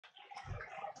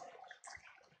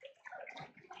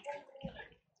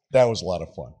That was a lot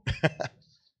of fun.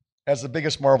 As the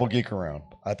biggest Marvel geek around,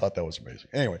 I thought that was amazing.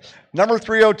 Anyway, number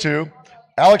 302,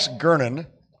 Alex Gernon.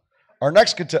 Our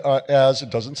next, as it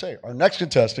doesn't say, our next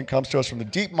contestant comes to us from the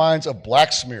deep mines of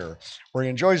Blacksmere, where he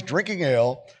enjoys drinking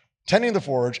ale, tending the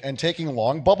forge, and taking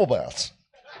long bubble baths.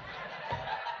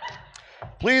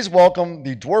 Please welcome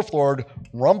the Dwarf Lord,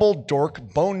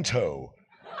 Rumbledork BoneToe.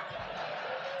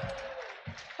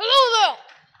 Hello there.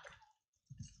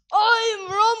 I am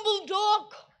Rumbledork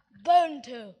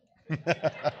BoneToe.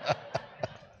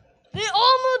 The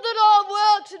armor that I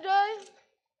wear today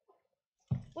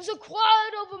was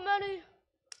acquired over many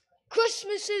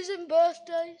Christmases and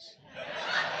birthdays.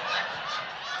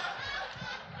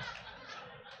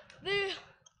 The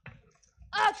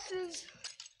axes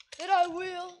that I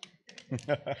wield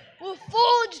were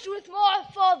forged with my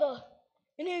father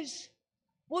in his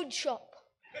wood shop.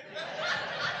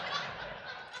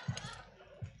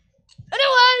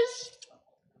 Anyways,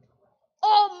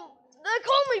 they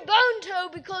call me BoneToe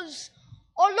because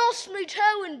I lost my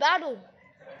toe in battle.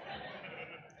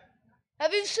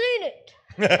 Have you seen it?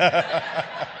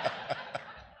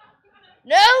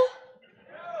 No?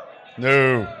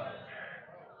 No.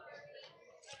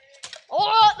 All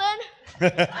right then.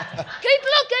 Keep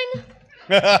looking.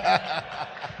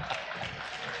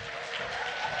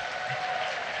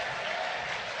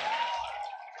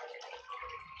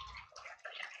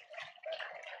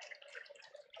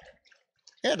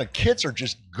 Yeah, the kids are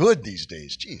just good these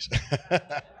days. Jeez.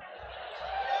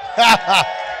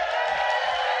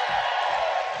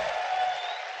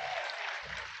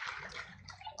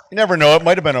 You never know. It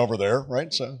might have been over there,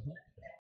 right? So